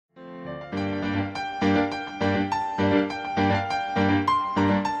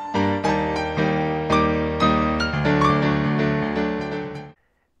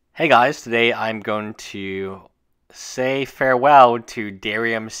Hey guys, today I'm going to say farewell to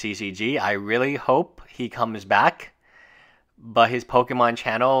Derium CCG. I really hope he comes back, but his Pokemon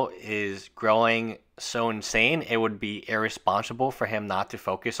channel is growing so insane, it would be irresponsible for him not to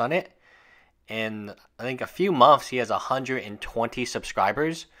focus on it. In, I think, a few months, he has 120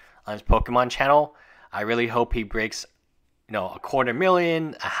 subscribers on his Pokemon channel. I really hope he breaks, a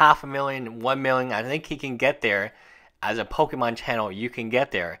 250,000, 500,000, 1 million. I think he can get there. As a Pokemon channel, you can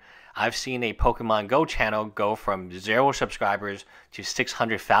get there. I've seen a Pokemon Go channel go from 0 subscribers to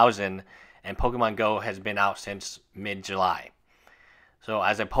 600,000, and Pokemon Go has been out since mid-July. So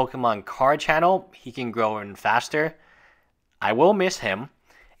as a Pokemon card channel, he can grow even faster. I will miss him,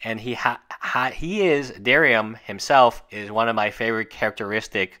 and he is, Derium himself, is one of my favorite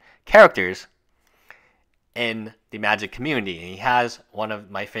characters in the Magic community. And he has one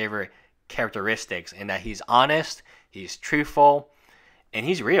of my favorite characteristics in that he's honest, he's truthful, and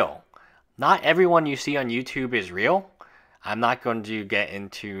he's real. Not everyone you see on YouTube is real. I'm not going to get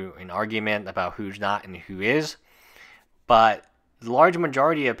into an argument about who's not and who is, but the large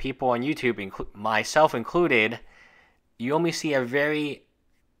majority of people on YouTube, myself included, you only see a very,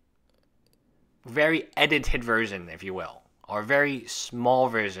 very edited version, if you will, or a very small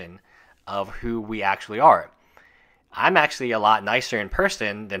version of who we actually are. I'm actually a lot nicer in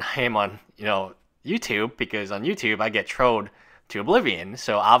person than I am on, YouTube, because on YouTube I get trolled to oblivion.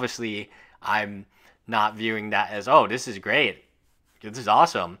 So obviously I'm not viewing that as, oh, this is great, this is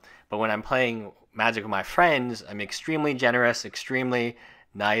awesome. But when I'm playing Magic with my friends, I'm extremely generous, extremely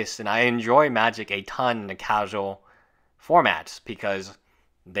nice, and I enjoy Magic a ton in the casual formats because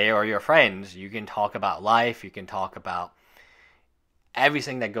they are your friends. You can talk about life, you can talk about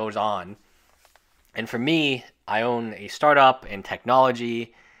everything that goes on. And for me, I own a startup in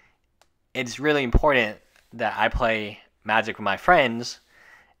technology. It's really important that I play Magic with my friends,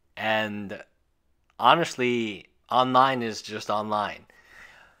 and honestly, online is just online.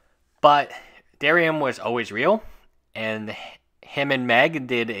 But Derium was always real, and him and Meg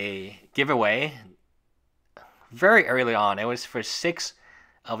did a giveaway very early on. It was for 6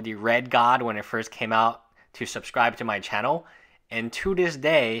 of the Red God when it first came out to subscribe to my channel. And to this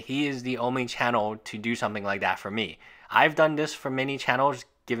day, he is the only channel to do something like that for me. I've done this for many channels,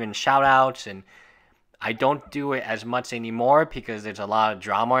 given shout outs, and I don't do it as much anymore because there's a lot of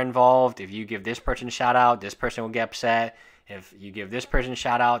drama involved. If you give this person a shout out, this person will get upset. If you give this person a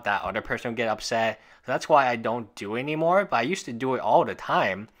shout out, that other person will get upset. So that's why I don't do it anymore, but I used to do it all the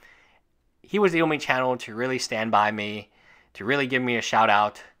time. He was the only channel to really stand by me, to really give me a shout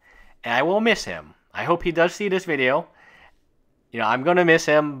out, and I will miss him. I hope he does see this video. I'm going to miss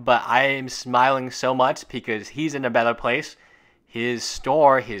him, but I am smiling so much because he's in a better place. His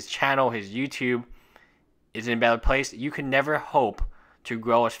store, his channel, his YouTube is in a better place. You can never hope to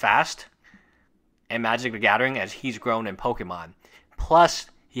grow as fast in Magic the Gathering as he's grown in Pokemon. Plus,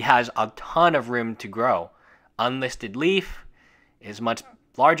 he has a ton of room to grow. Unlisted Leaf is much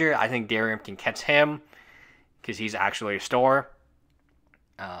larger. I think Derium can catch him because he's actually a store.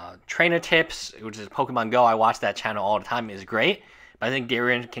 Trainer Tips, which is Pokemon Go, I watch that channel all the time, is great. But I think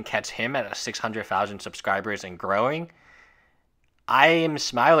Derium can catch him at 600,000 subscribers and growing. I am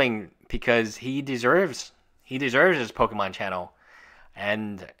smiling because he deserves his Pokemon channel.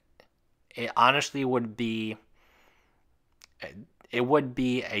 And it honestly would be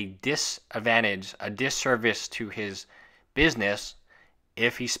a disadvantage, a disservice to his business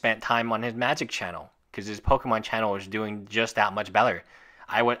if he spent time on his Magic channel, because his Pokemon channel is doing just that much better.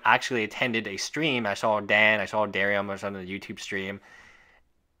 I actually attended a stream. I saw Dan, I saw Derium, I was on the YouTube stream,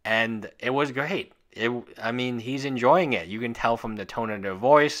 and it was great. He's enjoying it. You can tell from the tone of their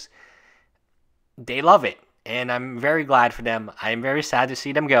voice. They love it, and I'm very glad for them. I'm very sad to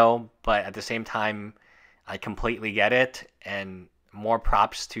see them go, but at the same time, I completely get it, and more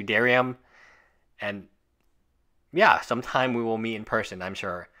props to Derium. And yeah, sometime we will meet in person, I'm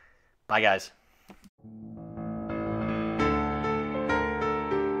sure. Bye, guys.